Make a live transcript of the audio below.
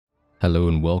Hello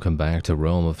and welcome back to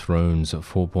Realm of Thrones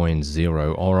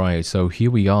 4.0. Alright, so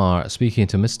here we are speaking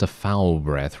to Mr.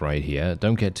 Foulbreath right here.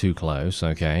 Don't get too close,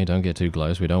 okay? Don't get too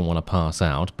close. We don't want to pass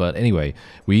out. But anyway,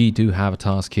 we do have a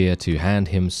task here to hand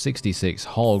him 66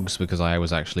 hogs because I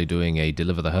was actually doing a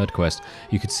Deliver the Herd quest.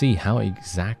 You could see how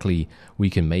exactly we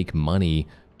can make money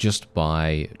just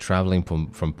by traveling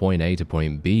from point A to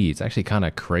point B. It's actually kind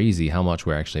of crazy how much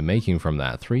we're actually making from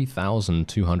that.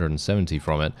 3,270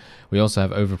 from it. We also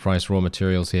have overpriced raw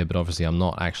materials here, but obviously I'm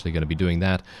not actually going to be doing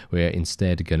that. We're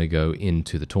instead going to go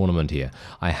into the tournament here.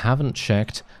 I haven't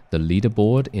checked the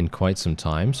leaderboard in quite some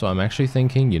time, so I'm actually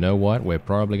thinking, you know what, we're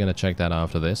probably going to check that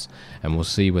after this, and we'll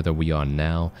see whether we are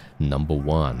now number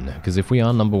one. Because if we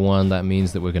are number one, that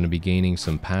means that we're going to be gaining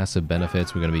some passive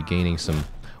benefits. We're going to be gaining some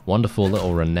wonderful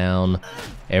little renown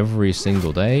every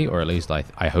single day, or at least I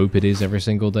hope it is every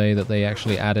single day that they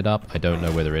actually add it up. I don't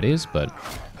know whether it is, but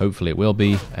hopefully it will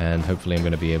be, and hopefully I'm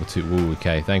going to be able to... Ooh,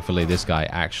 okay, thankfully this guy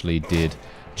actually did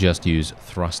just use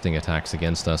thrusting attacks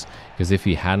against us, because if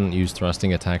he hadn't used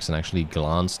thrusting attacks and actually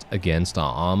glanced against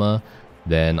our armor,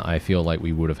 then I feel like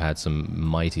we would have had some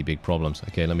mighty big problems.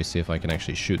 Okay, let me see if I can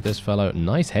actually shoot this fellow.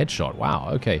 Nice headshot. Wow,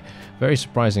 okay. Very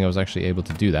surprising I was actually able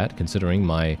to do that, considering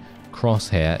my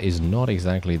crosshair is not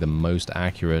exactly the most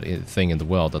accurate thing in the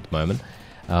world at the moment.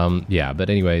 Yeah, but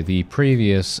anyway, the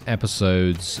previous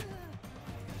episode's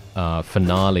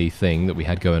finale thing that we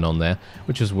had going on there,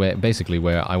 which is basically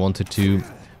where I wanted to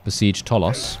besiege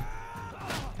Tolos,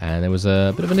 and there was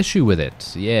a bit of an issue with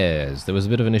it. Yes, there was a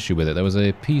bit of an issue with it. There was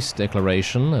a peace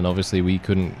declaration, and obviously we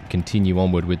couldn't continue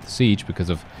onward with the siege because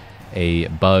of a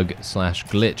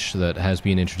bug/glitch that has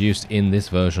been introduced in this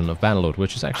version of Bannerlord,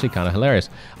 which is actually kind of hilarious.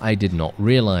 I did not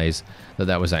realize that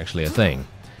that was actually a thing.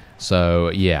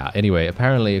 So yeah, anyway,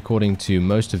 apparently according to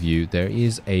most of you, there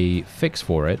is a fix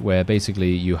for it where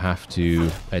basically you have to,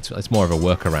 it's more of a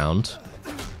workaround,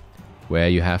 where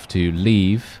you have to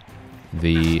leave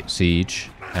the siege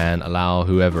and allow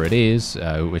whoever it is,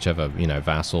 whichever, you know,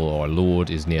 vassal or lord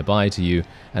is nearby to you,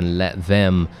 and let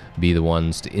them be the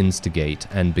ones to instigate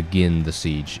and begin the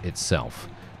siege itself.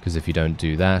 Because if you don't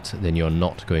do that, then you're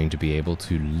not going to be able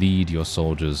to lead your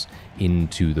soldiers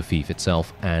into the fief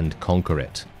itself and conquer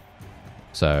it.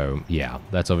 So yeah,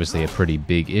 that's obviously a pretty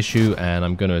big issue, and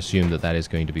I'm going to assume that that is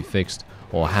going to be fixed,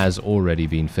 or has already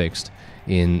been fixed,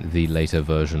 in the later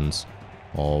versions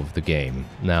of the game.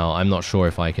 Now, I'm not sure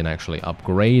if I can actually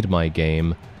upgrade my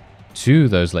game to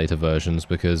those later versions,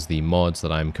 because the mods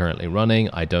that I'm currently running,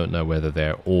 I don't know whether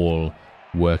they're all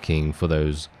working for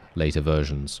those later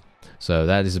versions. So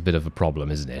that is a bit of a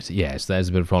problem, isn't it? Yes, that is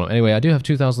a bit of a problem. Anyway, I do have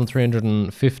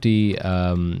 2,350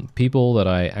 people that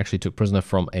I actually took prisoner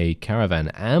from a caravan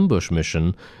ambush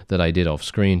mission that I did off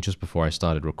screen just before I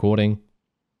started recording.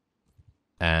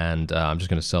 And I'm just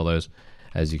going to sell those,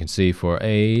 as you can see, for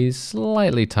a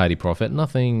slightly tidy profit.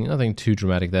 Nothing too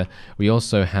dramatic there. We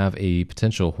also have a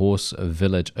potential horse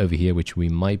village over here, which we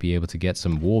might be able to get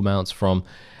some war mounts from.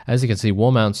 As you can see,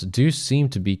 war mounts do seem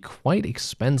to be quite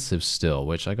expensive still,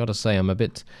 which I gotta say I'm a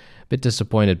bit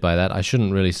disappointed by that. I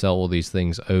shouldn't really sell all these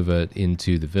things over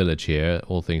into the village here,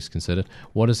 all things considered.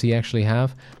 What does he actually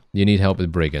have? You need help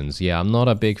with brigands. Yeah, I'm not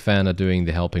a big fan of doing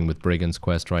the helping with brigands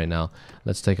quest right now.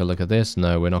 Let's take a look at this.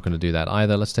 No, we're not going to do that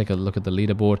either. Let's take a look at the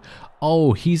leaderboard.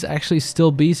 Oh, he's actually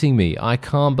still beating me. I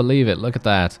can't believe it. Look at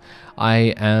that.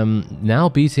 I am now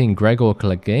beating Gregor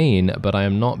Clegane, but I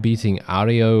am not beating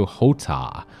Ario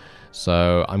Hotar.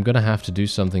 So I'm going to have to do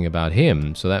something about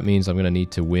him. So that means I'm going to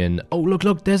need to win. Oh,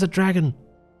 look, there's a dragon.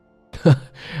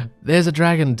 There's a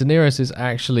dragon. Daenerys is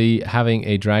actually having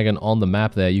a dragon on the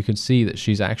map there. You can see that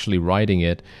she's actually riding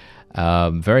it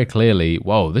very clearly.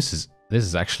 Whoa, this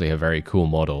is actually a very cool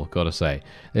model, gotta say.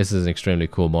 This is an extremely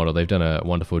cool model. They've done a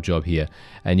wonderful job here,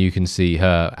 and you can see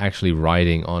her actually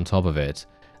riding on top of it.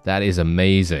 That is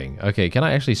amazing. Okay, can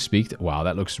I actually speak? Wow,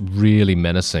 that looks really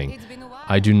menacing.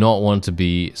 I do not want to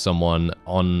be someone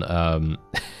on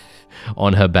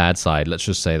on her bad side. Let's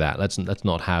just say that. Let's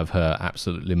not have her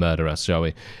absolutely murder us, shall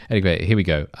we? Anyway, here we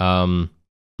go.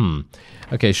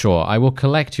 Okay, sure. I will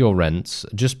collect your rents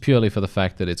just purely for the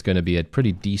fact that it's going to be a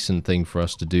pretty decent thing for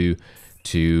us to do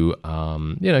to,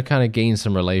 you know, kind of gain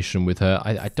some relation with her.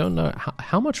 I don't know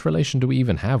how much relation do we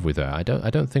even have with her. I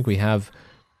don't think we have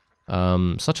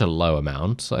such a low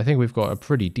amount. I think we've got a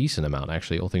pretty decent amount,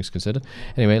 actually, all things considered.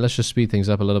 Anyway, let's just speed things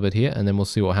up a little bit here, and then we'll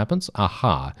see what happens.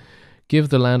 Aha. Give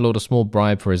the landlord a small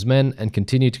bribe for his men and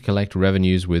continue to collect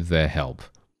revenues with their help.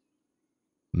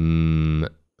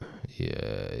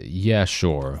 Yeah,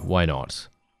 sure. Why not?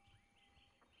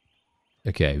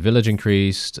 Okay, village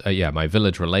increased. Yeah, my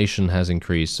village relation has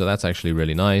increased, so that's actually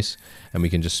really nice. And we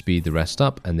can just speed the rest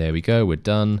up, and there we go. We're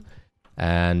done.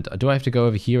 And do I have to go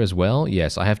over here as well?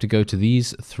 Yes, I have to go to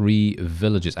these 3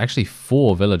 villages. Actually,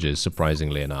 4 villages,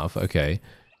 surprisingly enough. Okay.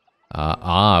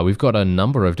 We've got a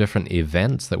number of different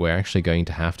events that we're actually going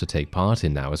to have to take part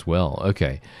in now as well.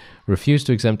 Okay. Refuse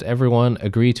to exempt everyone.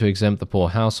 Agree to exempt the poor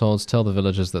households. Tell the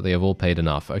villagers that they have all paid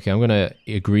enough. Okay, I'm going to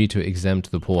agree to exempt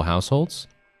the poor households.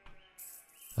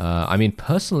 I mean,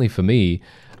 personally for me,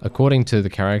 according to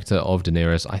the character of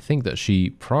Daenerys, I think that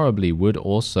she probably would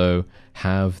also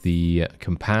have the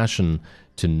compassion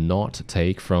to not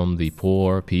take from the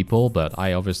poor people, but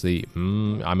I obviously,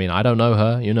 I mean, I don't know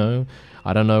her, you know.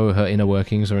 I don't know her inner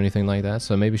workings or anything like that,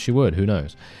 so maybe she would, who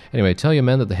knows. Anyway, tell your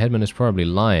men that the headman is probably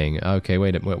lying. Okay,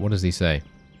 wait, what does he say?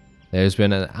 There's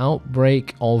been an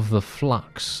outbreak of the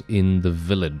flux in the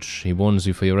village. He warns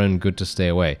you for your own good to stay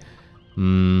away.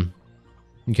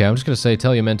 Okay, I'm just going to say,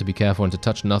 tell your men to be careful and to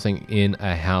touch nothing in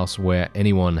a house where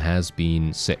anyone has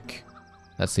been sick.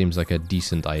 That seems like a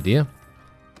decent idea.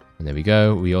 And there we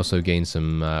go. We also gain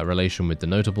some relation with the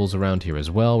notables around here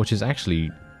as well, which is actually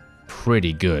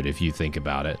pretty good if you think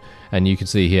about it. And you can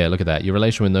see here, look at that. Your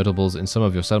relation with notables in some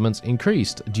of your settlements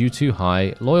increased due to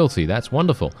high loyalty. That's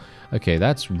wonderful. Okay,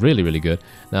 that's really, really good.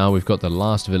 Now we've got the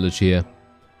last village here.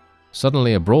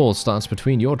 Suddenly a brawl starts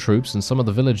between your troops and some of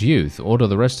the village youth. Order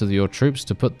the rest of your troops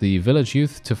to put the village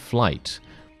youth to flight.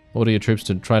 Order your troops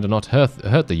to try to not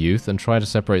hurt the youth and try to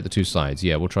separate the 2 sides.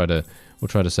 Yeah, we'll try to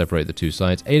separate the 2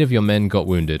 sides. 8 of your men got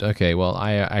wounded. Okay, well,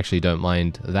 I actually don't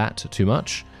mind that too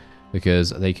much,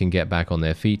 because they can get back on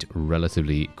their feet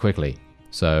relatively quickly.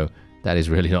 So that is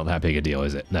really not that big a deal,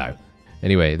 is it? No.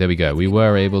 Anyway, there we go. We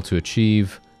were able to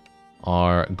achieve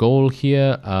our goal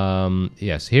here.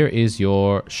 Yes, here is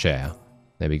your share.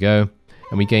 There we go.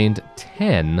 And we gained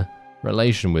 10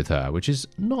 relation with her, which is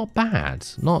not bad.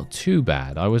 Not too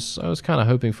bad. I was kind of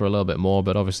hoping for a little bit more,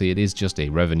 but obviously it is just a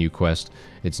revenue quest.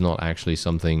 It's not actually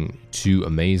something too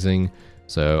amazing.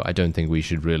 So I don't think we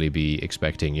should really be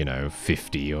expecting, you know,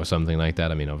 50 or something like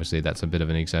that. I mean, obviously that's a bit of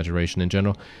an exaggeration in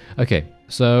general. Okay,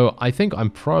 so I think I'm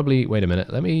probably... Wait a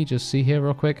minute, let me just see here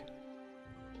real quick.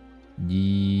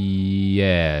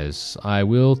 Yes, I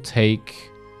will take...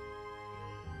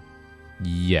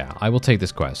 Yeah, I will take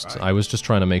this quest. I was just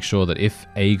trying to make sure that if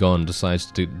Aegon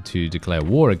decides to declare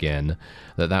war again,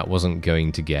 that wasn't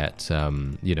going to get,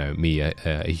 you know, me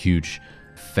a huge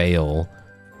fail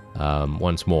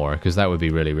once more, because that would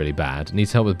be really, really bad.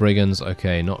 Needs help with brigands.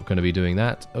 Okay, not going to be doing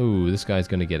that. Oh, this guy's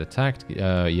going to get attacked.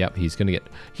 Yep, he's going to get...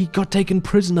 He got taken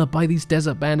prisoner by these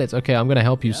desert bandits. Okay, I'm going to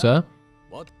help you, sir.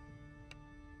 What?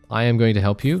 I am going to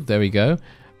help you. There we go.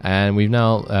 And we've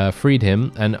now freed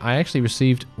him. And I actually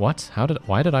received... What?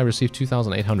 Why did I receive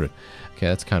 2,800? Okay,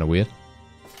 that's kind of weird.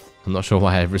 I'm not sure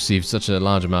why I received such a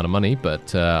large amount of money,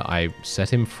 but I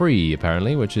set him free,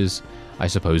 apparently, which is, I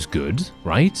suppose, good,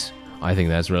 right? I think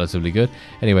that's relatively good.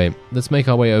 Anyway, let's make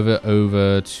our way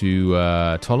over to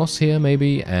Tolos here,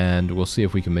 maybe, and we'll see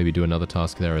if we can maybe do another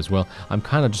task there as well. I'm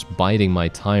kind of just biding my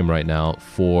time right now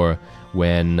for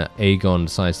when Aegon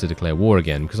decides to declare war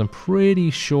again, because I'm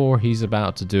pretty sure he's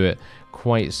about to do it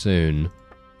quite soon.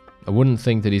 I wouldn't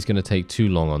think that he's going to take too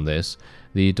long on this.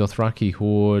 The Dothraki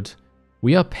Horde,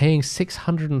 we are paying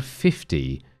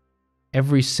 650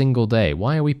 every single day.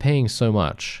 Why are we paying so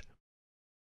much?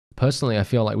 Personally, I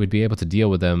feel like we'd be able to deal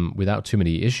with them without too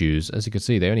many issues. As you can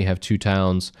see, they only have 2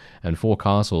 towns and 4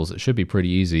 castles. It should be pretty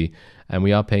easy. And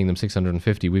we are paying them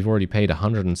 650. We've already paid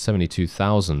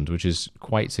 172,000, which is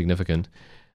quite significant.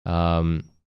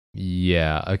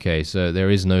 Yeah, okay, so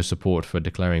there is no support for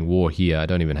declaring war here. I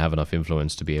don't even have enough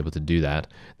influence to be able to do that.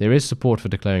 There is support for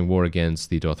declaring war against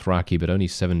the Dothraki, but only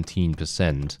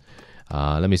 17%.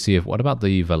 Let me see if... What about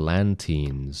the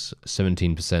Valantines?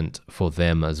 17% for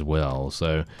them as well.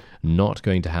 So not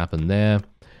going to happen there.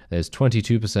 There's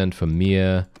 22% for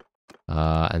Mir.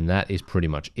 And that is pretty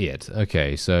much it.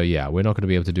 Okay, so yeah, we're not going to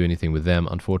be able to do anything with them,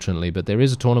 unfortunately. But there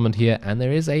is a tournament here, and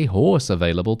there is a horse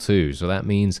available too. So that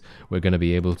means we're going to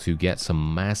be able to get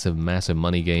some massive, massive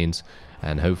money gains.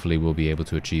 And hopefully we'll be able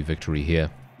to achieve victory here.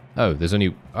 Oh, there's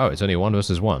only... Oh, it's only 1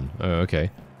 versus 1. Oh,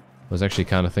 okay. I was actually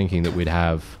kind of thinking that we'd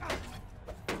have...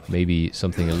 maybe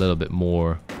something a little bit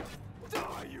more,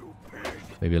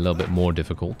 maybe a little bit more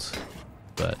difficult.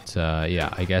 But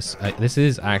yeah, I guess this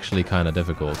is actually kind of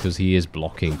difficult because he is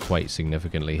blocking quite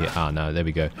significantly here. Ah, no, there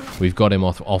we go. We've got him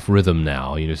off rhythm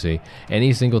now, you see.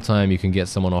 Any single time you can get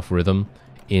someone off rhythm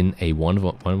in a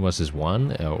 1 versus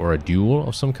 1 or a duel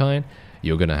of some kind,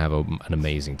 you're going to have an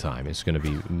amazing time. It's going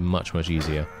to be much, much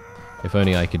easier. If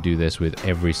only I could do this with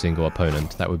every single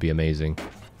opponent, that would be amazing.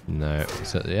 No,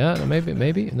 so, yeah,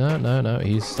 maybe, no,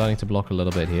 he's starting to block a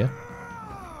little bit here.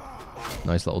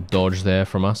 Nice little dodge there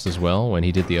from us as well when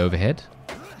he did the overhead.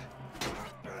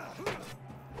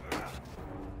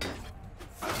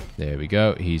 There we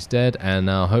go. He's dead. And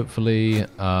now hopefully...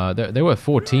 there were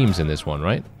 4 teams in this one,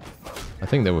 right? I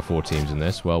think there were 4 teams in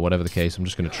this. Well, whatever the case, I'm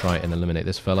just going to try and eliminate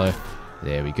this fellow.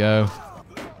 There we go.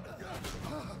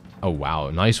 Oh, wow.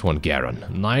 Nice one, Garen.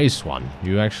 Nice one.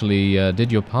 You actually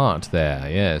did your part there.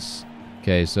 Yes.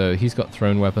 Okay, so he's got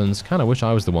thrown weapons. Kind of wish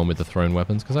I was the one with the thrown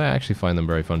weapons, because I actually find them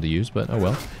very fun to use, but oh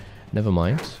well. Never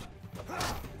mind.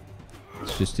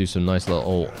 Let's just do some nice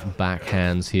little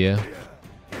backhands here.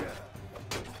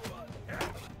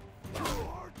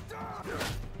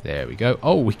 There we go.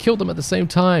 Oh, we killed them at the same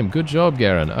time. Good job,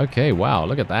 Garen. Okay, wow,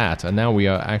 look at that. And now we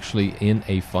are actually in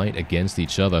a fight against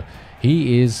each other.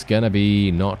 He is going to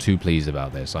be not too pleased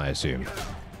about this, I assume.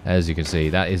 As you can see,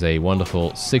 that is a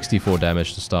wonderful 64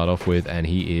 damage to start off with, and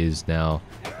he is now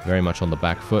very much on the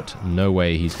back foot. No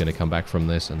way he's going to come back from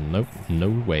this, and nope, no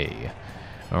way.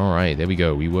 Alright, there we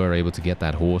go. We were able to get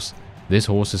that horse. This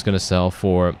horse is going to sell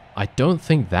for, I don't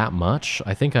think that much.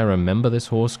 I think I remember this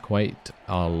horse quite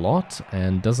a lot,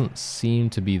 and doesn't seem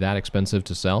to be that expensive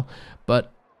to sell,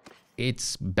 but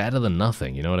it's better than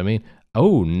nothing, you know what I mean?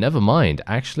 Oh, never mind.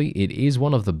 Actually, it is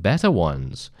one of the better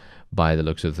ones by the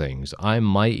looks of things. I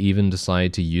might even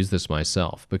decide to use this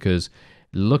myself, because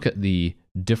look at the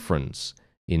difference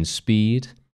in speed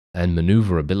and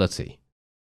maneuverability.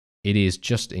 It is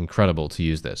just incredible to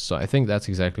use this. So I think that's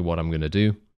exactly what I'm going to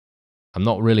do. I'm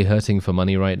not really hurting for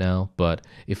money right now, but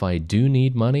if I do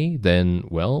need money, then,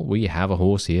 well, we have a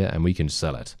horse here and we can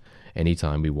sell it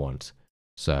anytime we want.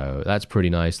 So that's pretty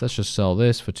nice. Let's just sell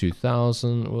this for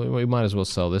 2,000. We might as well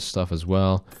sell this stuff as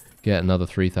well. Get another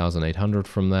 3,800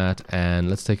 from that. And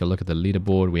let's take a look at the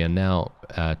leaderboard. We are now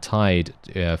tied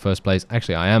first place.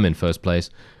 Actually, I am in first place,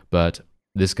 but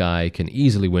this guy can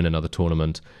easily win another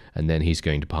tournament, and then he's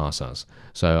going to pass us.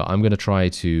 So I'm going to try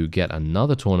to get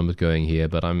another tournament going here,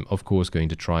 but I'm, of course, going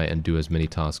to try and do as many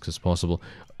tasks as possible.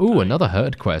 Ooh, another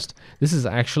herd quest. This is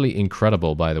actually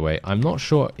incredible, by the way. I'm not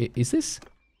sure. Is this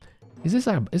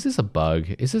a bug?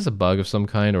 Is this a bug of some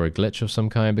kind or a glitch of some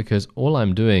kind? Because all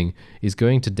I'm doing is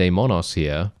going to Daemonos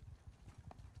here,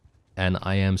 and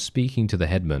I am speaking to the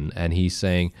headman, and he's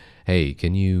saying, "Hey,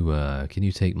 can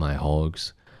you take my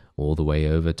hogs all the way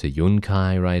over to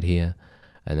Yunkai right here?"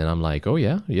 And then I'm like, "Oh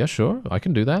yeah, sure, I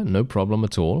can do that, no problem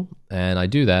at all." And I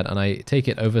do that, and I take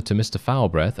it over to Mr.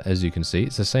 Foulbreath. As you can see,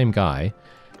 it's the same guy.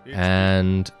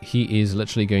 And he is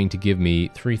literally going to give me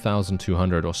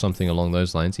 3,200 or something along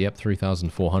those lines. Yep,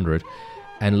 3,400.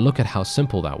 And look at how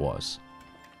simple that was.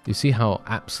 You see how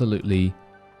absolutely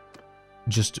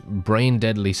just brain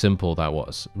deadly simple that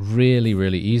was. Really,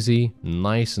 really easy,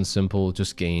 nice and simple.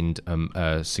 Just gained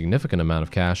a significant amount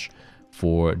of cash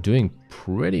for doing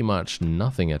pretty much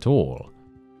nothing at all.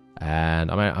 And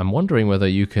I'm wondering whether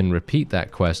you can repeat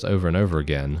that quest over and over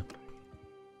again.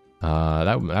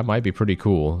 That might be pretty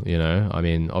cool, you know. I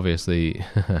mean, obviously,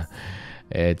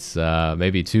 it's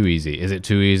maybe too easy. Is it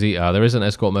too easy? There is an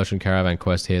escort merchant caravan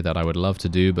quest here that I would love to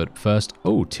do, but first,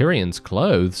 oh, Tyrion's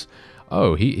clothes.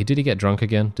 Oh, did he get drunk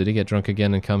again? Did he get drunk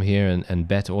again and come here and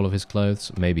bet all of his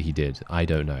clothes? Maybe he did. I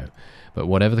don't know. But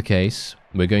whatever the case,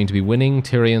 we're going to be winning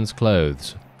Tyrion's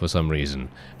clothes for some reason.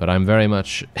 But I'm very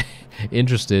much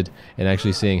interested in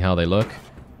actually seeing how they look.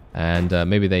 And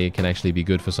maybe they can actually be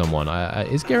good for someone.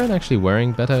 Is Garen actually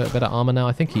wearing better armor now?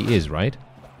 I think he is, right?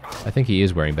 I think he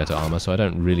is wearing better armor, so I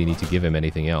don't really need to give him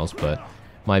anything else, but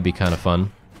might be kind of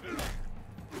fun.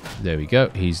 There we go.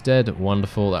 He's dead.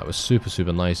 Wonderful. That was super,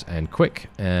 super nice and quick.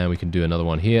 And we can do another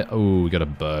one here. Oh, we got a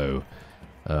bow.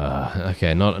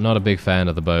 Okay, not a big fan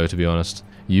of the bow, to be honest.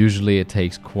 Usually it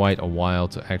takes quite a while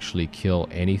to actually kill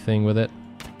anything with it.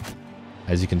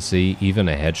 As you can see, even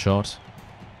a headshot.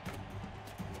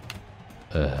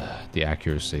 The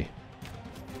accuracy.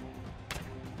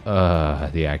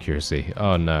 The accuracy.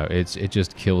 Oh no, it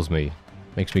just kills me.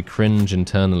 Makes me cringe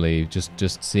internally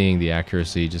just seeing the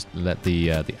accuracy. Just let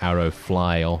the arrow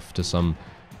fly off to some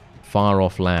far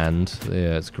off land.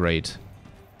 Yeah, it's great.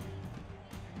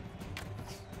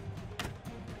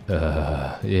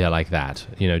 Yeah, like that.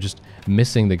 You know, just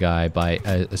missing the guy by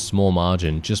a small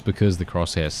margin just because the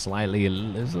crosshair is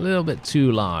a little bit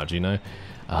too large, you know?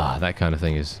 That kind of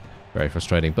thing is very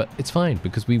frustrating, but it's fine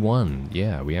because we won.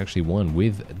 Yeah, we actually won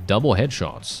with double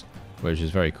headshots, which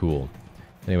is very cool.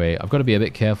 Anyway, I've got to be a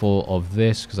bit careful of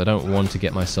this because I don't want to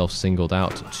get myself singled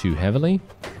out too heavily,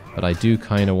 but I do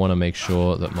kind of want to make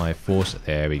sure that my force,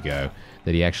 there we go,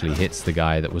 that he actually hits the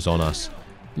guy that was on us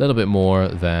a little bit more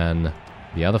than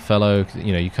the other fellow.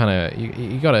 You know, you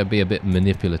got to be a bit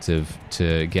manipulative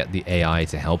to get the AI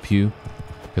to help you.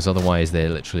 Because otherwise they're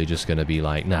literally just going to be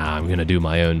like, nah, I'm going to do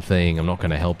my own thing. I'm not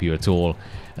going to help you at all.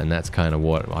 And that's kind of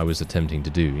what I was attempting to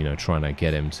do, you know, trying to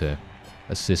get him to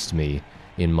assist me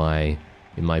in my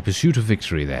pursuit of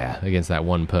victory there against that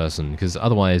one person, because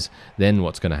otherwise then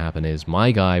what's going to happen is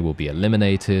my guy will be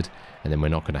eliminated, and then we're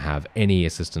not going to have any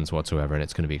assistance whatsoever, and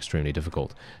it's going to be extremely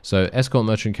difficult. So escort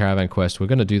merchant caravan quest, we're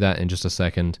going to do that in just a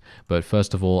second, but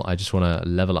first of all I just want to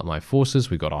level up my forces.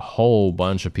 We've got a whole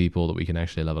bunch of people that we can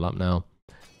actually level up now,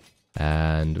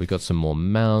 and we got some more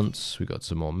mounts.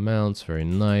 Very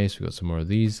nice. We got some more of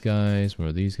these guys, there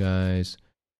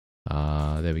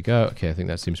we go. Okay, I think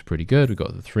that seems pretty good. We've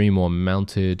got the 3 more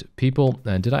mounted people.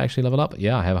 And did I actually level up?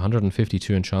 Yeah, I have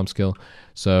 152 in charm skill.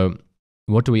 So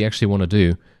what do we actually want to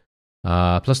do?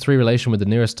 +3 relation with the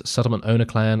nearest settlement owner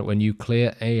clan when you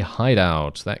clear a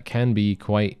hideout. That can be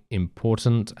quite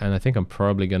important, and I think I'm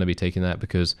probably going to be taking that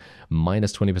because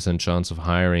minus 20% chance of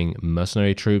hiring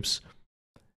mercenary troops.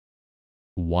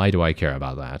 Why do I care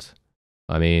about that?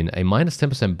 I mean, a minus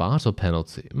 10% barter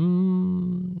penalty.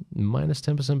 Minus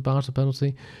 10% barter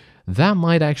penalty? That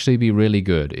might actually be really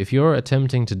good. If you're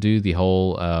attempting to do the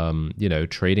whole, you know,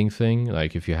 trading thing,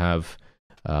 like if you have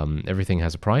everything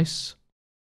has a price,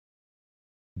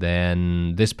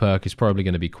 then this perk is probably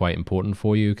going to be quite important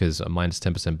for you, because a minus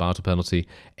 10% barter penalty,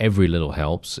 every little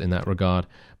helps in that regard.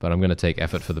 But I'm going to take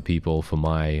effort for the people for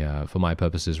my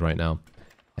purposes right now.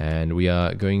 And we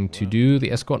are going to do the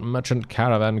escort merchant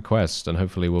caravan quest, and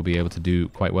hopefully we'll be able to do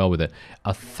quite well with it.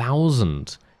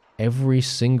 1,000 every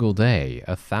single day.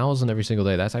 1,000 every single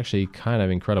day. That's actually kind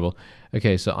of incredible.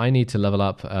 Okay, so I need to level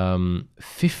up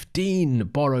 15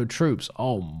 borrowed troops.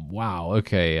 Oh, wow.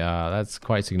 Okay, that's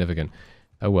quite significant.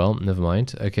 Oh, well, never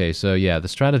mind. Okay, so yeah, the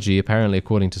strategy, apparently,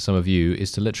 according to some of you,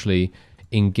 is to literally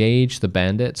engage the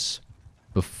bandits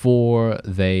before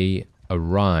they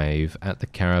arrive at the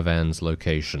caravan's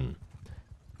location.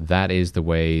 That is the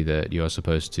way that you're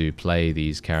supposed to play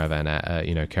these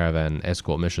caravan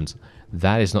escort missions.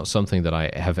 That is not something that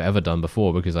I have ever done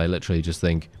before, because I literally just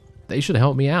think they should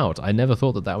help me out. I never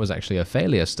thought that that was actually a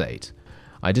failure state.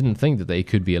 I didn't think that they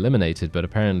could be eliminated, but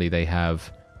apparently they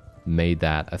have made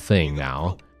that a thing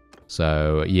now.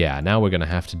 So yeah, now we're going to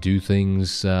have to do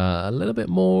things a little bit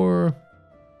more,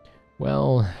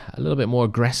 well, a little bit more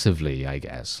aggressively, I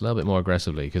guess. A little bit more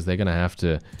aggressively, because they're going to have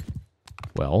to,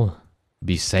 well,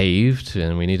 be saved,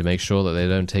 and we need to make sure that they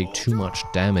don't take too much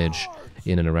damage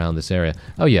in and around this area.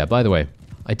 Oh yeah, by the way,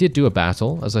 I did do a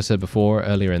battle, as I said before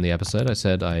earlier in the episode. I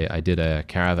said I did a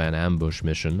caravan ambush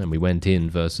mission, and we went in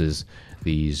versus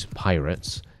these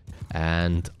pirates,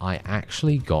 and I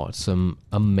actually got some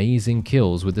amazing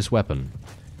kills with this weapon.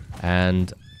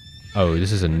 And oh,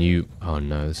 this is a new, oh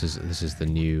no, this is the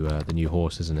new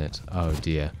horse, isn't it? Oh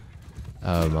dear.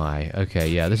 Oh my. Okay,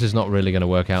 yeah, this is not really going to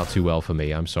work out too well for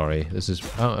me. I'm sorry. This is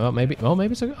maybe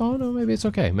it's okay. Oh no, maybe it's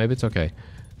okay. Maybe it's okay.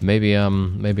 Maybe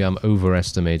I'm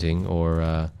overestimating,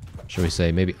 or shall we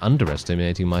say maybe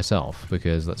underestimating myself,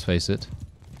 because let's face it,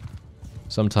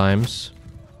 sometimes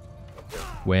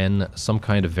when some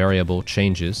kind of variable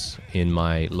changes in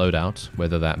my loadout,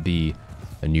 whether that be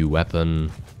a new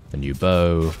weapon, a new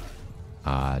bow,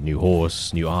 new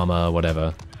horse, new armor,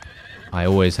 whatever, I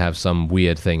always have some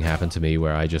weird thing happen to me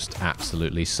where I just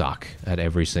absolutely suck at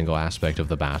every single aspect of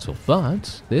the battle.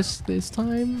 But this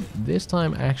time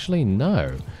actually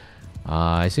no.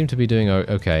 I seem to be doing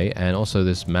okay, and also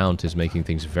this mount is making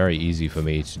things very easy for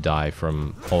me to die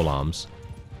from polearms.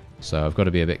 So I've got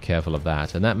to be a bit careful of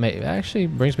that. And that actually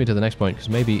brings me to the next point, because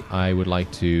maybe I would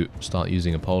like to start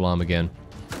using a polearm again.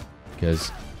 Because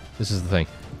this is the thing.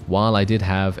 While I did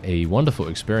have a wonderful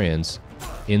experience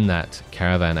in that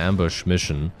caravan ambush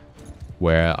mission,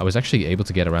 where I was actually able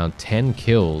to get around 10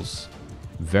 kills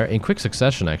in quick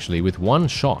succession, actually, with one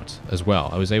shot as well.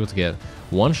 I was able to get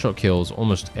one-shot kills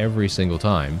almost every single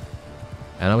time,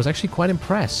 and I was actually quite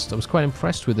impressed. I was quite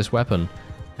impressed with this weapon,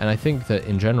 and I think that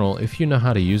in general, if you know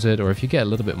how to use it, or if you get a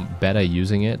little bit better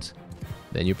using it,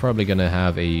 then you're probably going to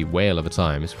have a whale of a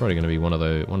time. It's probably going to be one of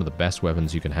the best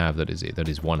weapons you can have that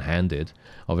is one-handed.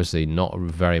 Obviously, not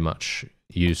very much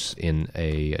use in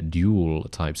a duel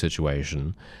type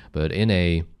situation, but in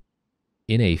a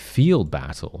field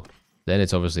battle, then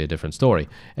it's obviously a different story.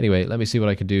 Anyway, let me see what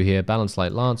I can do here. Balanced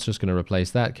Light Lance, just going to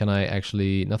replace that. Can I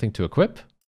actually, nothing to equip?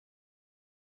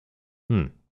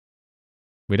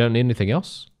 We don't need anything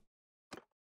else?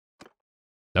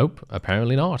 Nope,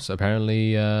 apparently not.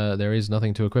 Apparently there is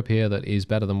nothing to equip here that is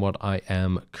better than what I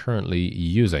am currently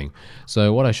using.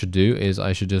 So what I should do is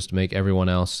I should just make everyone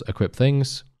else equip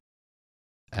things.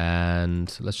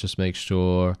 And let's just make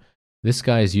sure this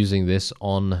guy is using this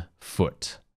on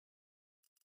foot.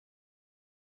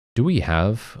 Do we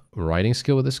have riding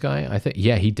skill with this guy? I think,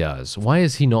 yeah, he does. Why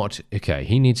is he not? Okay,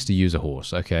 he needs to use a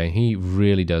horse. Okay, he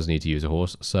really does need to use a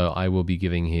horse. So I will be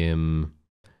giving him,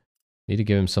 Need to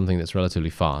give him something that's relatively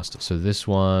fast. So this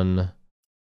one...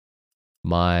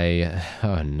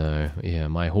 oh no, yeah,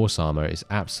 my horse armor is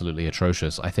absolutely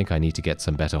atrocious. I think I need to get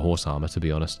some better horse armor, to be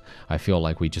honest. I feel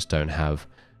like we just don't have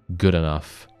good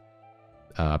enough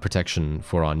protection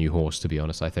for our new horse, to be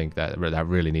honest. I think that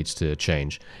really needs to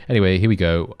change. Anyway, here we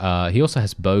go. He also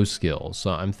has bow skills,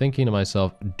 so I'm thinking to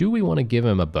myself, do we want to give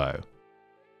him a bow?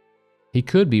 He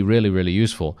could be really, really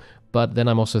useful, but then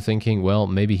I'm also thinking, well,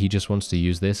 maybe he just wants to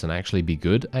use this and actually be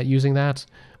good at using that.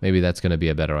 Maybe that's going to be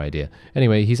a better idea.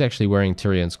 Anyway, he's actually wearing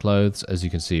Tyrion's clothes, as you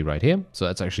can see right here. So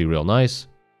that's actually real nice.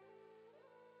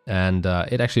 And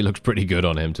it actually looks pretty good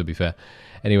on him, to be fair.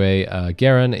 Anyway,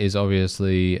 Garrison is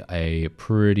obviously a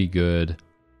pretty good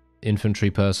infantry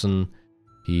person.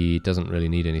 He doesn't really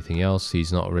need anything else.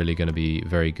 He's not really going to be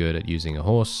very good at using a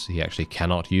horse. He actually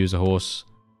cannot use a horse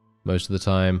most of the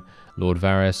time. Lord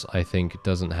Varys, I think,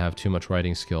 doesn't have too much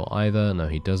riding skill either. No,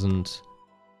 he doesn't.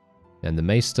 And the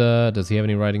Maester, does he have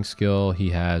any riding skill? He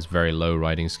has very low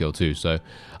riding skill too, so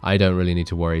I don't really need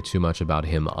to worry too much about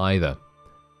him either.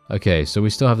 Okay, so we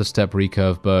still have the step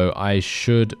recurve bow. I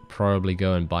should probably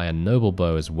go and buy a noble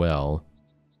bow as well.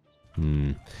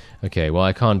 Okay, well,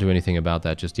 I can't do anything about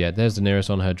that just yet. There's Daenerys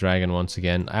on her dragon once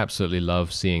again. I absolutely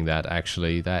love seeing that,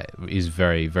 actually. That is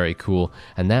very, very cool.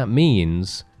 And that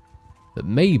means that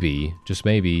maybe, just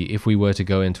maybe, if we were to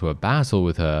go into a battle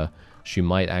with her, she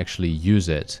might actually use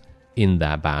it in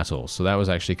that battle. So that was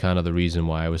actually kind of the reason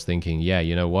why I was thinking, yeah,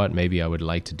 you know what, maybe I would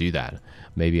like to do that.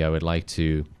 Maybe I would like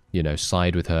to, you know,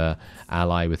 side with her,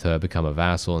 ally with her, become a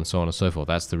vassal, and so on and so forth.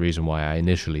 That's the reason why I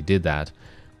initially did that,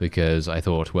 because I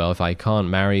thought, well, if I can't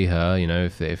marry her, you know,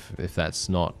 if that's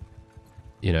not,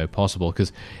 you know, possible,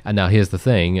 because, and now here's the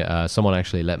thing, someone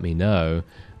actually let me know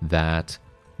that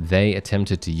they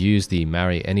attempted to use the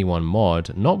marry anyone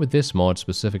mod, not with this mod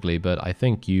specifically, but I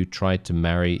think you tried to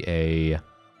marry a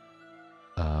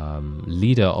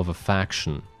leader of a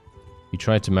faction. You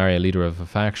tried to marry a leader of a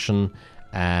faction,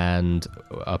 and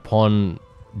upon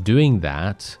doing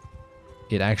that,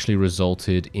 it actually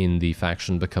resulted in the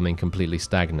faction becoming completely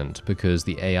stagnant, because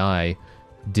the AI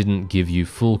didn't give you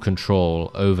full control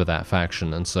over that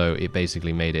faction, and so it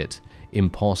basically made it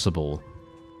impossible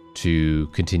to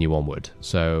continue onward.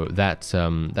 So that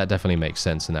definitely makes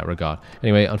sense in that regard.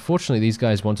 Anyway, unfortunately, these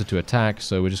guys wanted to attack,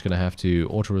 so we're just going to have to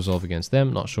auto-resolve against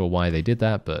them. Not sure why they did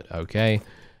that, but okay.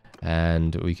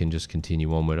 And we can just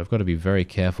continue onward. I've got to be very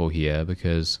careful here,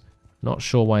 because not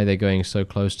sure why they're going so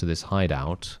close to this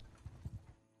hideout.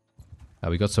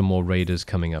 We got some more raiders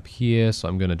coming up here, so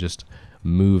I'm going to just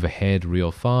move ahead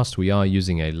real fast. We are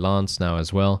using a lance now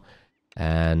as well,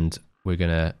 and we're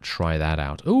going to try that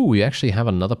out. Oh, we actually have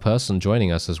another person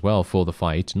joining us as well for the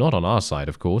fight. Not on our side,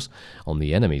 of course, on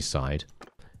the enemy's side.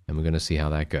 And we're going to see how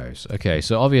that goes. Okay,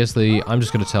 so obviously, I'm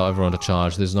just going to tell everyone to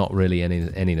charge. There's not really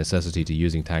any necessity to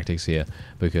using tactics here,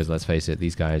 because let's face it,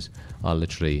 these guys are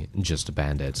literally just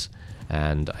bandits.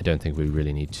 And I don't think we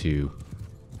really need to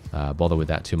bother with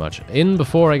that too much. In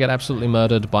before I get absolutely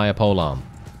murdered by a polearm.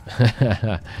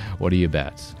 What do you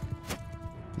bet?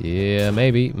 Yeah,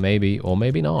 maybe, or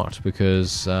maybe not,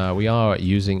 because we are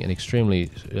using an extremely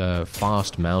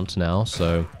fast mount now,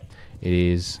 so it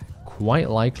is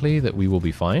quite likely that we will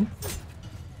be fine,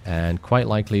 and quite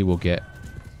likely we'll get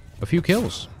a few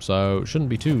kills, so shouldn't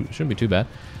be too bad.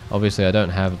 Obviously, I don't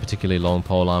have a particularly long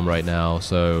polearm right now,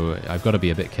 so I've got to be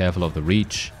a bit careful of the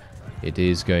reach. It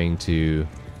is going to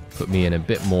put me in a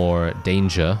bit more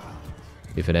danger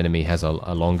if an enemy has a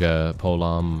longer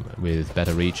polearm with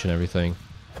better reach and everything.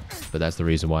 But that's the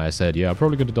reason why I said, yeah, I'm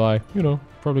probably going to die, you know,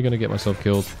 probably going to get myself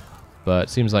killed. But it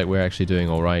seems like we're actually doing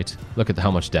alright. Look at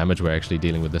how much damage we're actually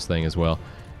dealing with this thing as well.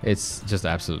 It's just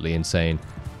absolutely insane.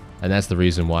 And that's the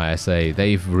reason why I say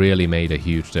they've really made a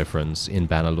huge difference in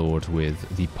Bannerlord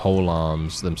with the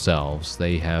polearms themselves.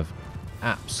 They have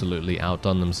absolutely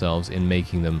outdone themselves in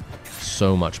making them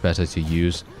so much better to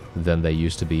use than they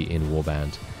used to be in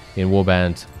Warband. In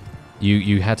Warband,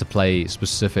 you had to play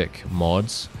specific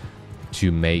mods to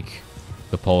make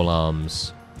the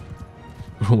polearms,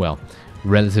 well,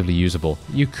 relatively usable.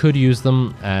 You could use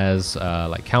them as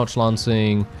like couch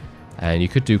lancing, and you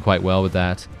could do quite well with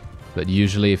that. But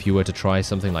usually, if you were to try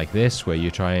something like this, where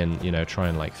you try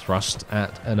and like thrust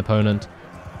at an opponent,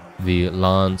 the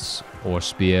lance or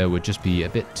spear would just be a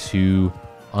bit too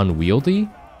unwieldy,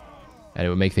 and it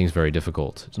would make things very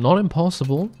difficult. It's not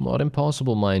impossible,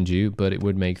 mind you, but it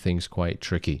would make things quite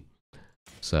tricky.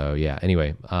 So yeah,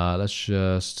 anyway, let's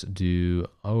just do...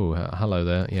 Oh, hello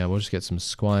there. Yeah, we'll just get some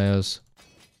squires.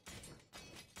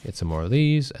 Get some more of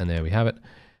these, and there we have it.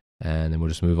 And then we'll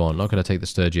just move on. Not going to take the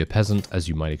Sturgier Peasant, as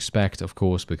you might expect, of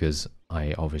course, because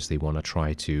I obviously want to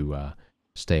try to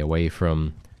stay away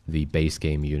from the base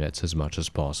game units as much as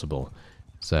possible.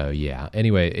 So yeah,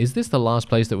 anyway, is this the last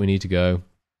place that we need to go?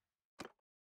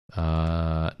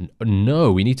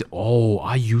 No, we need to... Oh,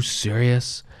 are you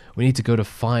serious? We need to go to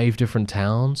 5 different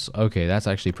towns? Okay, that's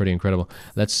actually pretty incredible.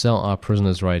 Let's sell our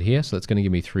prisoners right here. So that's going to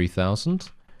give me 3,000,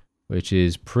 which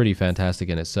is pretty fantastic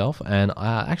in itself. And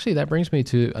actually, that brings me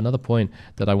to another point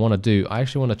that I want to do. I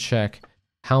actually want to check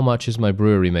how much is my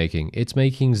brewery making. It's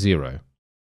making 0.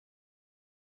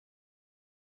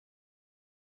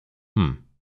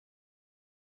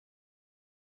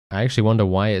 I actually wonder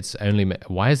why it's only...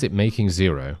 Why is it making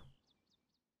 0?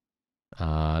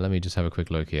 Let me just have a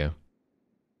quick look here.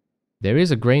 There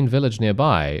is a grain village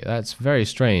nearby. That's very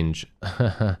strange.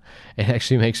 It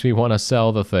actually makes me want to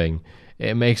sell the thing.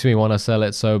 It makes me want to sell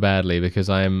it so badly because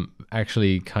I'm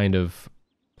actually kind of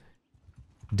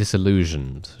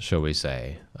disillusioned, shall we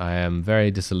say. I am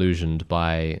very disillusioned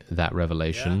by that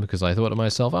revelation because I thought to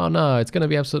myself, oh no, it's going to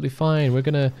be absolutely fine. We're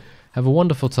going to have a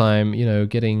wonderful time, you know,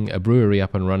 getting a brewery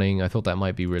up and running. I thought that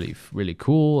might be really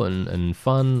cool and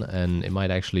fun, and it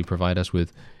might actually provide us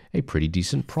with a pretty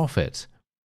decent profit.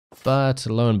 But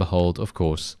lo and behold, of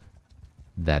course,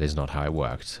 that is not how it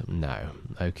worked. No.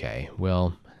 Okay,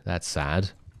 well, that's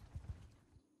sad.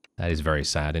 That is very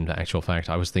sad. In actual fact,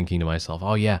 I was thinking to myself,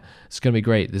 oh yeah, it's going to be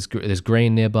great. There's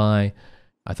grain nearby.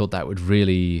 I thought that would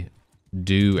really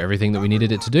do everything that we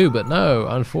needed it to do, but no,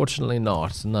 unfortunately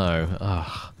not. No.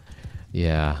 Ugh.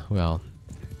 Yeah, well,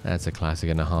 that's a classic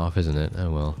and a half, isn't it?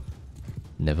 Oh well.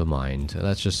 Never mind.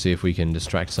 Let's just see if we can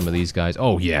distract some of these guys.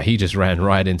 Oh yeah, he just ran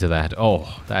right into that.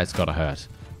 Oh, that's gotta hurt.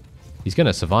 He's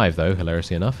gonna survive though,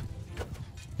 hilariously enough.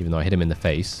 Even though I hit him in the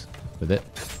face with it.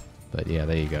 But yeah,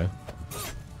 there you go.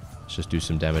 Let's just do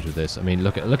some damage with this. I mean,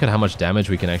 look at how much damage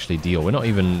we can actually deal. We're not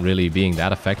even really being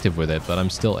that effective with it, but I'm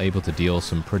still able to deal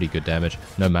some pretty good damage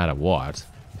no matter what.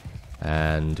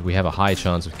 And we have a high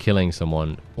chance of killing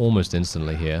someone almost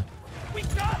instantly here. We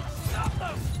got to stop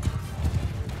them.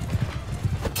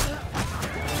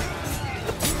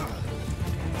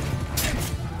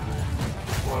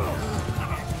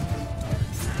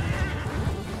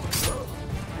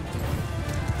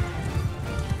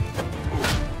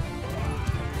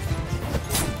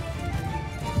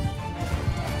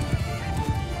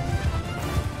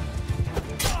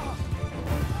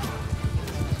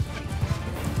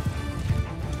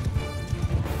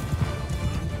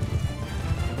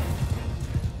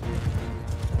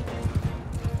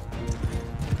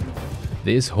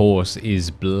 This horse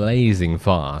is blazing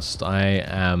fast. I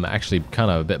am actually kind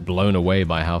of a bit blown away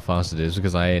by how fast it is,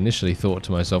 because I initially thought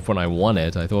to myself when I won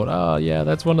it, I thought, oh yeah,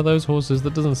 that's one of those horses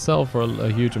that doesn't sell for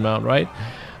a huge amount, right?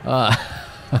 That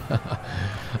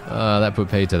put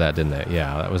paid to that, didn't it?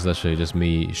 Yeah, that was literally just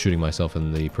me shooting myself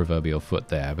in the proverbial foot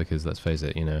there, because let's face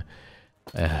it, you know,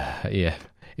 yeah.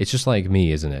 It's just like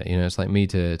me, isn't it? You know, it's like me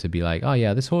to be like, oh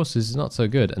yeah, this horse is not so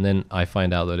good, and then I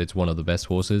find out that it's one of the best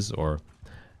horses, or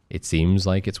it seems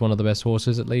like it's one of the best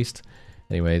horses, at least.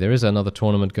 Anyway, there is another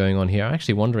tournament going on here. I'm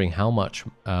actually wondering how much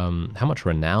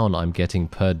renown I'm getting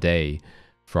per day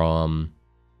from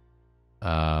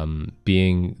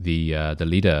being the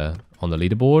leader on the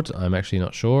leaderboard. I'm actually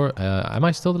not sure. Am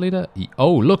I still the leader?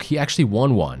 Oh, look, he actually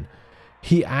won one.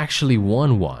 He actually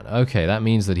won one. Okay, that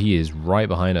means that he is right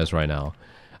behind us right now.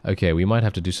 Okay, we might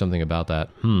have to do something about that.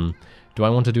 Do I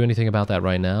want to do anything about that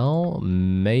right now?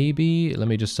 Maybe. Let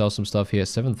me just sell some stuff here.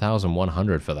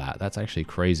 7,100 for that. That's actually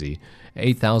crazy.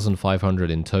 8,500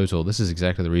 in total. This is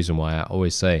exactly the reason why I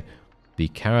always say the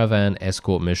caravan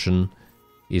escort mission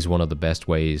is one of the best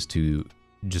ways to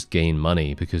just gain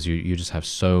money, because you just have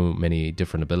so many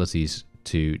different abilities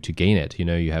to gain it. You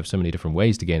know, you have so many different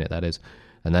ways to gain it, that is.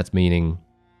 And that's meaning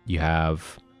you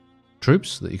have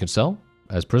troops that you can sell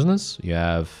as prisoners. You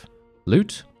have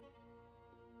loot.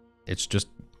 It's just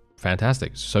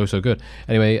fantastic. So good.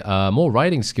 Anyway, more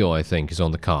riding skill, I think, is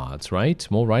on the cards, right?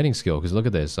 More riding skill, because look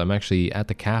at this. I'm actually at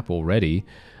the cap already.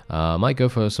 Might go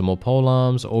for some more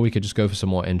polearms, or we could just go for some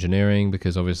more engineering,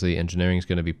 because obviously engineering is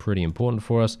going to be pretty important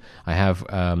for us. I have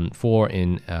 4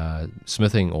 in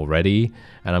smithing already,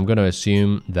 and I'm going to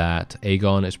assume that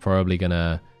Aegon is probably going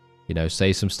to, you know,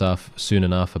 say some stuff soon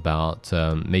enough about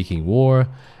making war.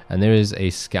 And there is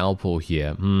a scalpel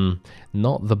here.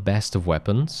 Not the best of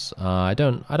weapons. I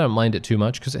don't mind it too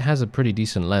much, because it has a pretty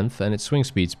decent length, and its swing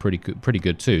speed's pretty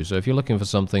good too. So if you're looking for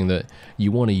something that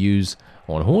you want to use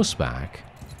on horseback,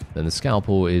 then the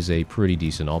scalpel is a pretty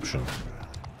decent option.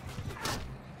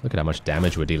 Look at how much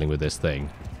damage we're dealing with this thing.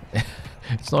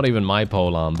 It's not even my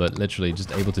polearm, but literally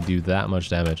just able to do that much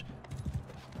damage.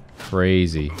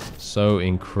 Crazy. So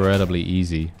incredibly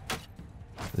easy.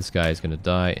 this guy is going to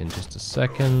die in just a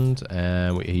second.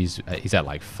 And he's at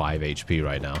like 5 HP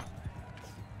right now.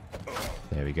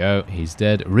 There we go. He's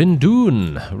dead.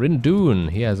 Rindoon. Rindoon.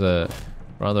 He has a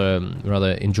rather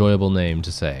enjoyable name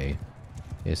to say.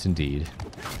 Yes, indeed.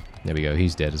 There we go.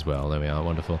 He's dead as well. There we are.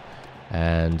 Wonderful.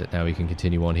 And now we can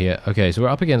continue on here. Okay, so we're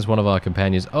up against one of our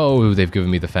companions. Oh, they've given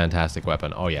me the fantastic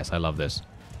weapon. Oh, yes, I love this.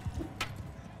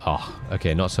 Oh,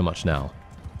 okay, not so much now.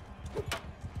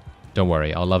 Don't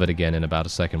worry, I'll love it again in about a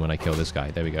second when I kill this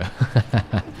guy. There we go.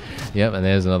 Yep, and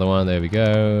there's another one. There we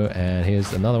go. And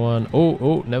here's another one.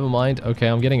 Oh, never mind. Okay,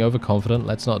 I'm getting overconfident.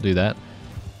 Let's not do that.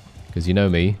 Because you know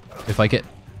me. If I get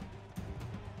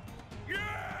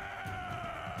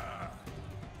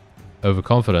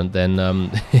overconfident, then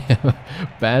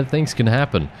bad things can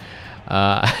happen.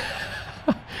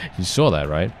 You saw that,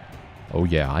 right? Oh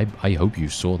yeah, I hope you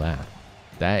saw that.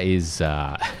 That is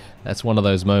that's one of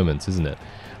those moments, isn't it?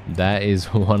 That is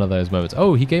one of those moments.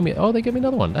 Oh, they gave me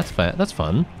another one. That's fair. That's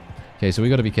fun. Okay, so we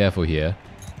got to be careful here.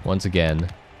 Once again,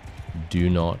 do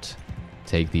not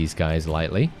take these guys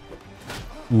lightly.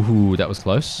 Ooh, that was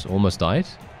close. Almost died.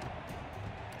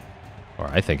 Or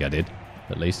I think I did.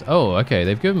 At least. Oh, okay.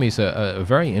 They've given me a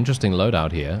very interesting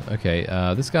loadout here. Okay,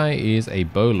 this guy is a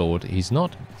bowlord. He's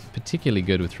not particularly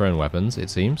good with thrown weapons, it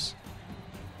seems.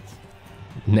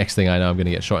 Next thing I know, I'm going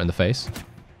to get shot in the face.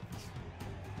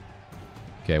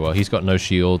 Okay, well, he's got no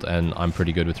shield, and I'm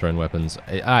pretty good with thrown weapons.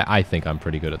 I think I'm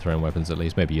pretty good at thrown weapons, at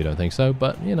least. Maybe you don't think so,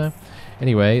 but, you know.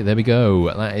 Anyway, there we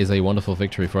go. That is a wonderful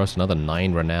victory for us. Another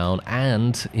 9 renown.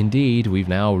 And, indeed, we've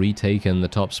now retaken the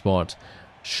top spot.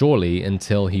 Surely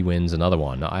until he wins another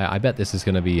one. I bet this is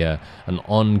going to be an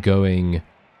ongoing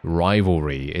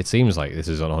rivalry. It seems like this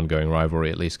is an ongoing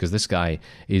rivalry, at least, because this guy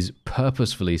is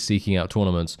purposefully seeking out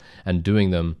tournaments and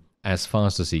doing them as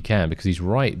fast as he can, because he's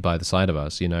right by the side of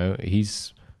us, you know. He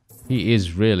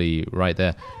is really right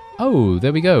there. Oh,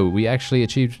 there we go. We actually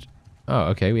achieved... Oh,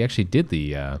 okay. We actually did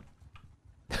the...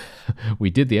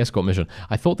 we did the escort mission.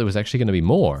 I thought there was actually going to be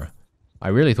more. I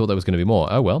really thought there was going to be more.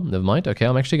 Oh, well, never mind. Okay,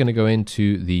 I'm actually going to go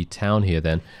into the town here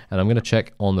then, and I'm going to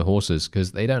check on the horses,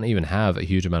 because they don't even have a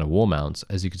huge amount of war mounts.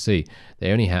 As you can see,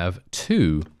 they only have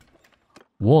 2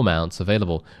 war mounts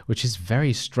available, which is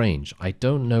very strange. I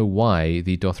don't know why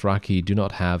the Dothraki do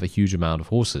not have a huge amount of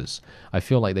horses. I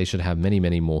feel like they should have many,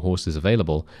 many more horses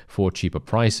available for cheaper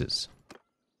prices.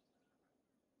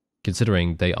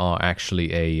 Considering they are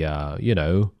actually a, you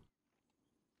know...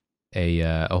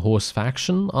 a horse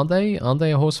faction, aren't they? Aren't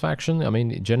they a horse faction? I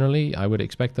mean, generally, I would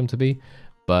expect them to be,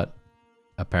 but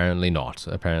apparently not.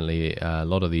 Apparently, a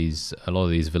lot of these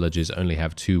villages only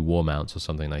have 2 war mounts or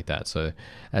something like that. So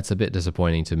that's a bit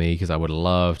disappointing to me, because I would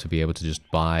love to be able to just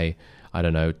buy, I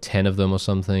don't know, 10 of them or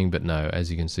something. But no,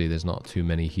 as you can see, there's not too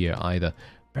many here either.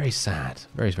 Very sad.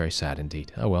 Very, very sad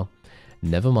indeed. Oh well.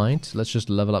 Never mind. Let's just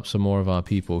level up some more of our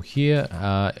people here.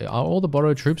 Are all the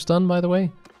borrowed troops done, by the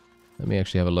way? Let me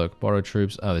actually have a look. Borrowed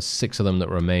troops. Oh, there's 6 of them that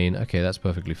remain. Okay, that's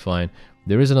perfectly fine.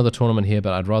 There is another tournament here,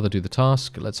 but I'd rather do the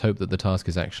task. Let's hope that the task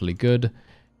is actually good.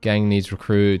 Gang needs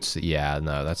recruits. Yeah,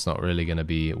 no, that's not really going to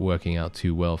be working out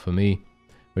too well for me.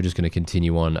 We're just going to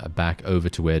continue on back over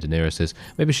to where Daenerys is.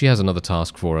 Maybe she has another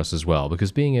task for us as well,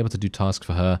 because being able to do tasks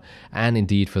for her, and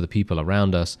indeed for the people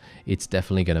around us, it's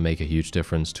definitely going to make a huge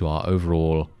difference to our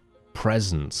overall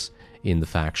presence in the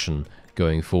faction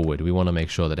going forward. We want to make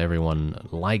sure that everyone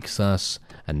likes us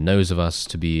and knows of us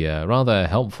to be a rather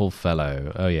helpful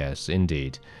fellow. Oh yes,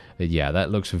 indeed. Yeah, that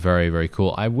looks very, very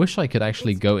cool. I wish I could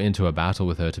actually go into a battle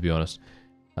with her, to be honest.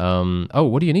 Oh,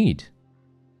 what do you need?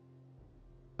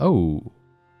 Oh,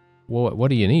 what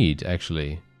do you need,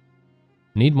 actually?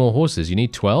 Need more horses. You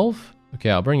need 12? Okay,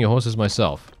 I'll bring your horses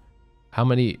myself. How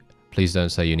many? Please don't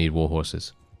say you need war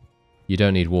horses. You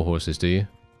don't need war horses, do you?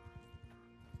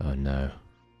 Oh no.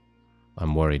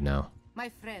 I'm worried now.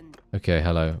 My friend. Okay,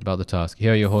 hello. About the task.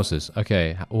 Here are your horses.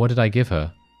 Okay, what did I give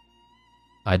her?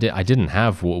 I didn't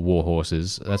have war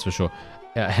horses, that's for sure.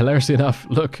 Hilariously enough,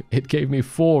 look, it gave me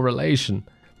 4 relation.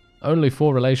 Only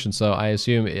 4 relation, so I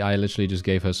assume I literally just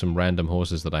gave her some random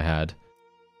horses that I had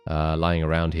lying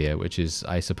around here, which is,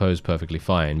 I suppose, perfectly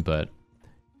fine, but...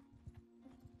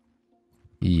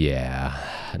 yeah,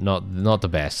 not the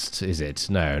best, is it?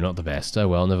 No, not the best. Oh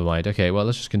well, never mind. Okay, well,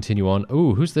 let's just continue on.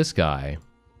 Ooh, who's this guy?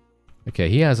 Okay,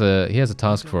 he has a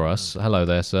task for us. Hello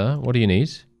there, sir. What do you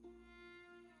need?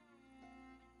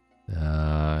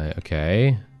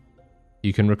 Okay.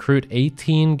 You can recruit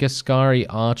 18 Gascari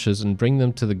archers and bring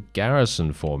them to the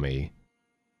garrison for me.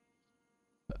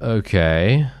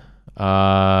 Okay.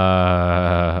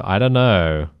 I don't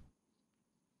know.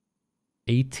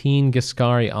 18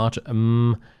 Gascari archer.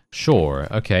 Sure,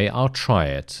 okay, I'll try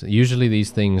it. Usually these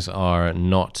things are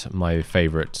not my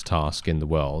favorite task in the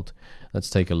world. Let's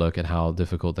take a look at how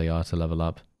difficult they are to level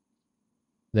up.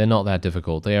 They're not that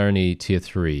difficult. They are only tier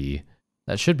 3.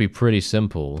 That should be pretty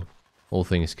simple, all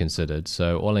things considered.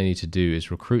 So all I need to do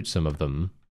is recruit some of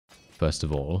them, first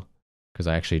of all, because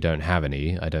I actually don't have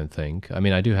any, I don't think. I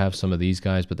mean, I do have some of these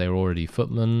guys, but they're already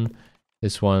footmen.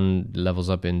 This one levels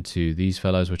up into these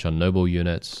fellows, which are noble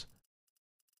units.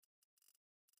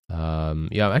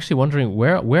 Yeah, I'm actually wondering,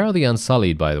 where are the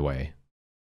Unsullied, by the way?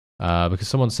 Because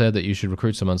someone said that you should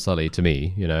recruit some Unsullied to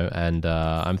me, you know, and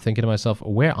I'm thinking to myself,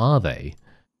 where are they?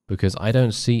 Because I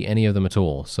don't see any of them at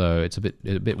all, so it's a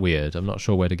bit weird. I'm not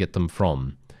sure where to get them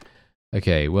from.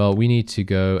 Okay, well, we need to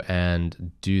go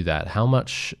and do that. How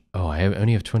much? Oh, I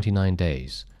only have 29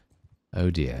 days. Oh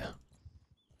dear.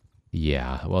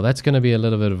 Yeah, well, that's going to be a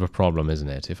little bit of a problem, isn't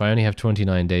it? If I only have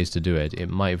 29 days to do it, it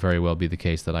might very well be the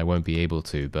case that I won't be able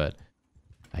to, but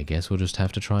I guess we'll just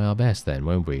have to try our best then,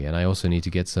 won't we? And I also need to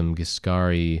get some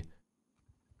Giscari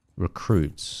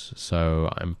recruits,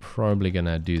 so I'm probably going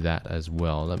to do that as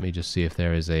well. Let me just see if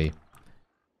there is a...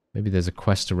 Maybe there's a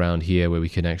quest around here where we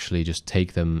can actually just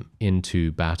take them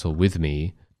into battle with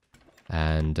me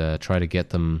and try to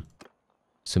get them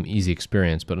some easy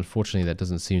experience, but unfortunately that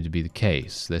doesn't seem to be the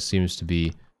case. There seems to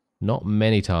be not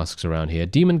many tasks around here.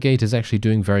 Demon Gate is actually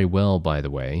doing very well, by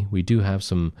the way. We do have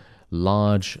some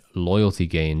large loyalty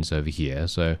gains over here,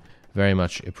 so very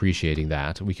much appreciating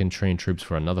that. We can train troops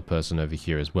for another person over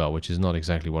here as well, which is not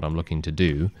exactly what I'm looking to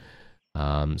do.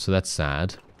 So that's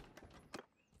sad.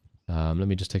 Let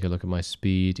me just take a look at my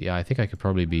speed. Yeah, I think I could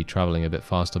probably be traveling a bit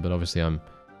faster, but obviously I'm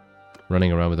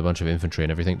running around with a bunch of infantry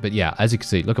and everything. But yeah, as you can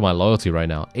see, look at my loyalty right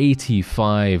now.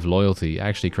 85 loyalty.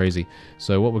 Actually crazy.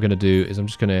 So what we're going to do is I'm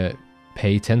just going to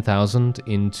pay 10,000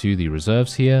 into the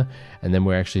reserves here, and then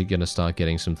we're actually going to start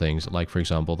getting some things, like, for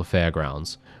example, the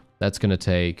fairgrounds. That's going to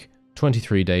take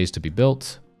 23 days to be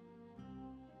built.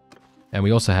 And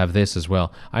we also have this as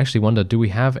well. I actually wonder, do we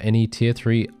have any tier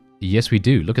 3? Yes, we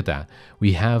do. Look at that.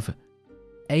 We have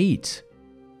 8.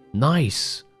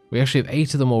 Nice. We actually have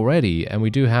 8 of them already, and we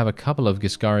do have a couple of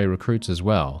Giscari recruits as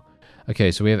well. Okay,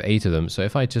 so we have 8 of them. So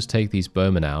if I just take these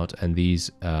bowmen out and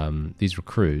these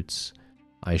recruits,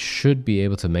 I should be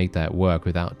able to make that work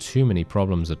without too many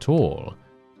problems at all.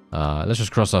 Let's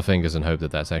just cross our fingers and hope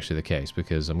that that's actually the case,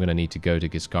 because I'm going to need to go to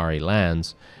Giscari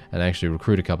lands and actually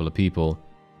recruit a couple of people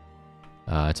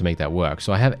to make that work.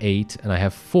 So I have 8, and I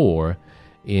have 4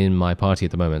 in my party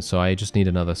at the moment, so I just need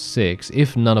another 6,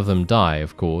 if none of them die,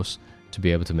 of course, to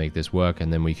be able to make this work,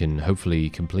 and then we can hopefully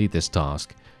complete this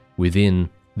task within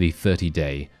the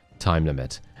 30-day time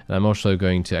limit. And I'm also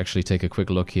going to actually take a quick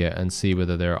look here and see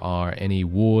whether there are any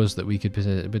wars that we could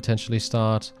potentially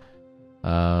start.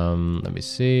 Let me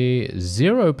see.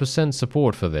 0%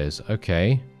 support for this.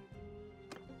 Okay.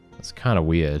 That's kind of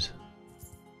weird.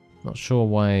 Not sure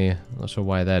why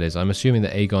that is. I'm assuming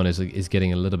that Aegon is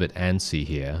getting a little bit antsy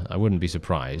here. I wouldn't be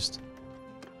surprised.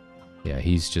 Yeah,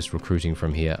 he's just recruiting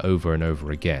from here over and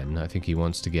over again. I think he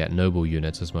wants to get noble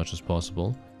units as much as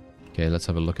possible. Okay, let's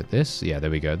have a look at this. Yeah, there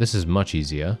we go. This is much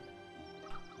easier.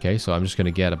 Okay, so I'm just going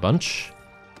to get a bunch.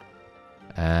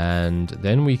 And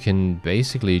then we can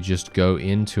basically just go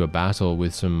into a battle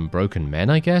with some broken men,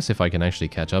 I guess, if I can actually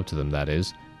catch up to them, that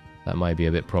is. That might be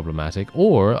a bit problematic.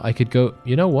 Or I could go...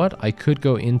 You know what? I could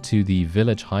go into the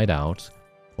village hideout.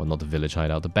 Well, not the village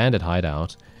hideout. The bandit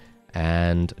hideout.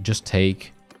 And just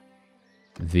take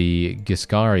the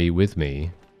Giscari with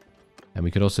me. And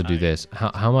we could also do this.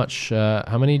 How much...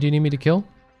 how many do you need me to kill?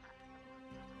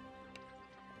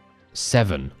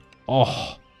 7.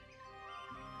 Oh.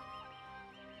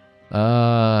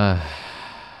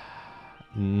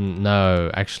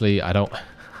 No, actually, I don't...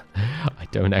 I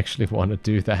don't actually want to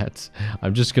do that.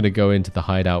 I'm just going to go into the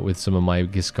hideout with some of my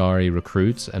Giscari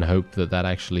recruits and hope that that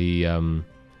actually...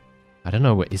 I don't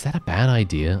know, is that a bad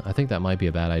idea? I think that might be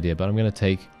a bad idea, but I'm going to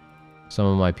take some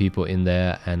of my people in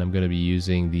there, and I'm going to be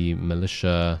using the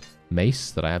militia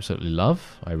mace that I absolutely love.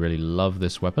 I really love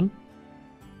this weapon.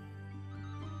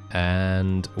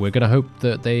 And we're going to hope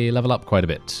that they level up quite a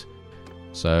bit.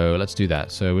 So let's do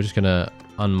that. So we're just going to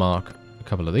unmark a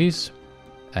couple of these.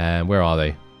 And where are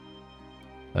they?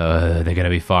 They're going to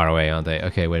be far away, aren't they?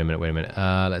 Okay, wait a minute.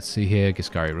 Let's see here.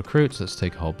 Giscari recruits. Let's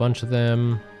take a whole bunch of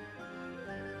them.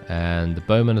 And the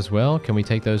bowmen as well. Can we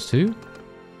take those too?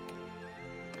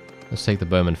 Let's take the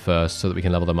bowmen first so that we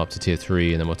can level them up to tier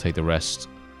 3, and then we'll take the rest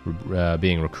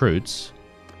being recruits.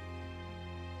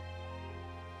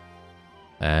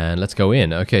 And let's go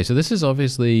in. Okay, so this is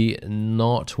obviously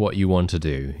not what you want to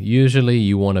do. Usually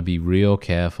you want to be real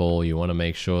careful. You want to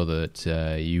make sure that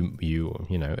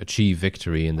you know, achieve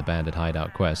victory in the bandit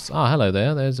hideout quests. Ah, hello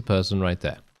there. There's a person right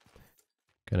there.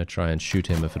 Gonna try and shoot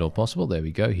him if at all possible. There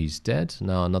we go. He's dead.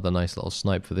 Now another nice little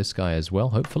snipe for this guy as well,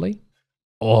 hopefully.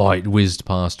 Oh, it whizzed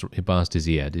past his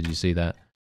ear. Did you see that?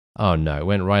 Oh no, it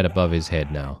went right above his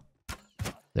head now.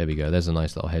 There we go. There's a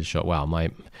nice little headshot. Wow, my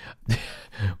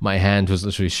my hand was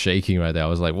literally shaking right there. I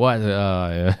was like, what?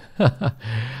 Yeah,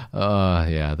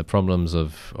 the problems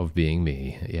of being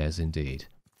me. Yes, indeed.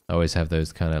 I always have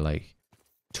those kind of like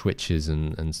twitches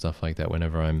and stuff like that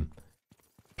whenever I'm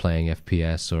playing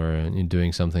FPS or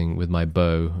doing something with my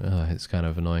bow. It's kind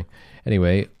of annoying.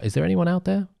 Anyway, is there anyone out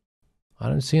there? I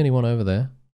don't see anyone over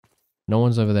there. No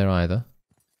one's over there either.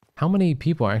 How many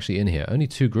people are actually in here? Only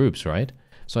 2 groups, right?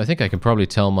 So I think I can probably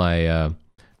tell my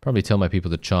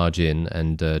people to charge in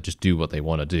and just do what they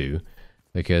want to do,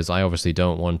 because I obviously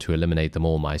don't want to eliminate them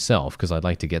all myself, because I'd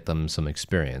like to get them some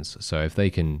experience. So if they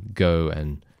can go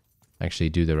and actually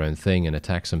do their own thing and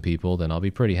attack some people, then I'll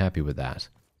be pretty happy with that.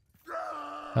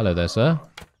 Hello there, sir.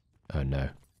 Oh no.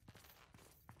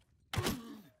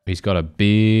 He's got a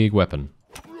big weapon.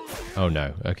 Oh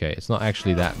no. Okay, it's not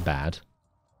actually that bad.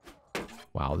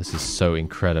 Wow, this is so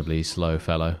incredibly slow,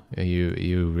 fellow.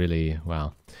 You really,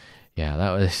 wow. Yeah,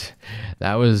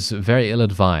 that was very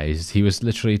ill-advised. He was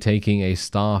literally taking a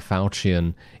star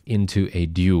falchion into a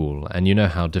duel, and you know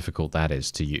how difficult that is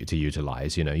to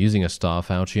utilize. You know, using a star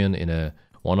falchion in a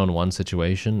one-on-one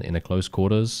situation in a close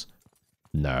quarters.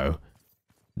 No,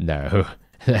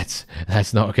 that's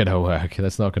not gonna work.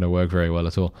 That's not gonna work very well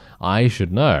at all. I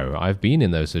should know. I've been in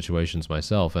those situations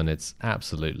myself, and it's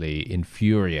absolutely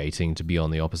infuriating to be on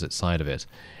the opposite side of it.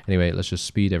 Anyway, let's just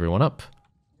speed everyone up.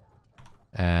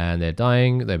 And they're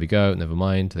dying. There we go. Never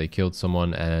mind. They killed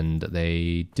someone, and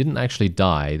they didn't actually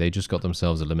die. They just got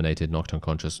themselves eliminated, knocked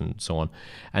unconscious, and so on.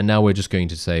 And now we're just going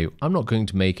to say, I'm not going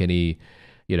to make any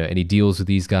deals with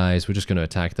these guys. We're just going to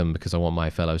attack them because I want my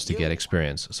fellows to get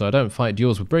experience. So I don't fight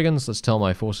duels with brigands. Let's tell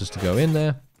my forces to go in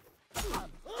there.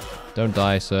 Don't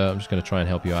die, sir. I'm just going to try and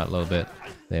help you out a little bit.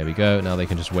 There we go. Now they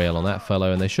can just wail on that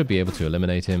fellow, and they should be able to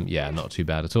eliminate him. Yeah, not too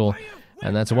bad at all.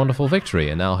 And that's a wonderful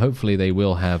victory. And now hopefully they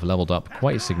will have leveled up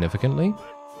quite significantly.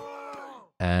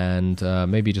 And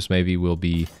maybe, just maybe, we'll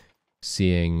be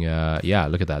seeing, yeah,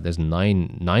 look at that. There's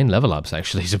nine level ups,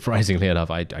 actually, surprisingly enough.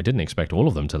 I didn't expect all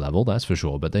of them to level, that's for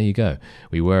sure. But there you go.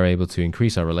 We were able to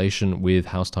increase our relation with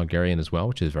House Targaryen as well,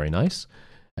 which is very nice.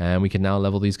 And we can now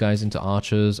level these guys into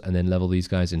archers and then level these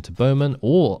guys into bowmen.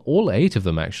 All 8 of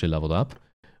them actually leveled up,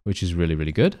 which is really,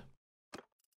 really good.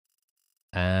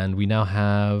 And we now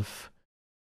have...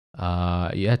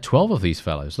 yeah, 12 of these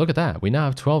fellows. Look at that. We now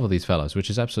have 12 of these fellows, which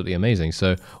is absolutely amazing.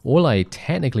 So all I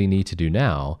technically need to do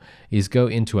now is go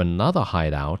into another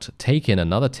hideout, take in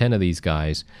another 10 of these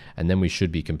guys, and then we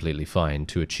should be completely fine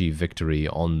to achieve victory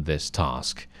on this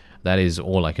task. That is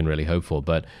all I can really hope for.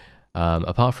 But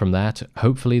apart from that,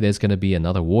 hopefully there's going to be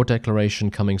another war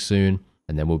declaration coming soon,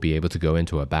 and then we'll be able to go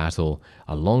into a battle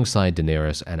alongside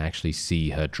Daenerys and actually see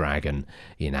her dragon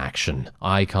in action.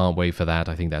 I can't wait for that.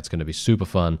 I think that's going to be super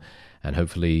fun, and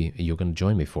hopefully you're going to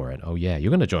join me for it. Oh yeah,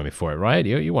 you're going to join me for it, right?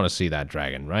 You want to see that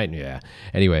dragon, right? Yeah.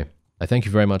 Anyway, I thank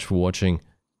you very much for watching,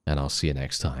 and I'll see you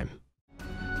next time.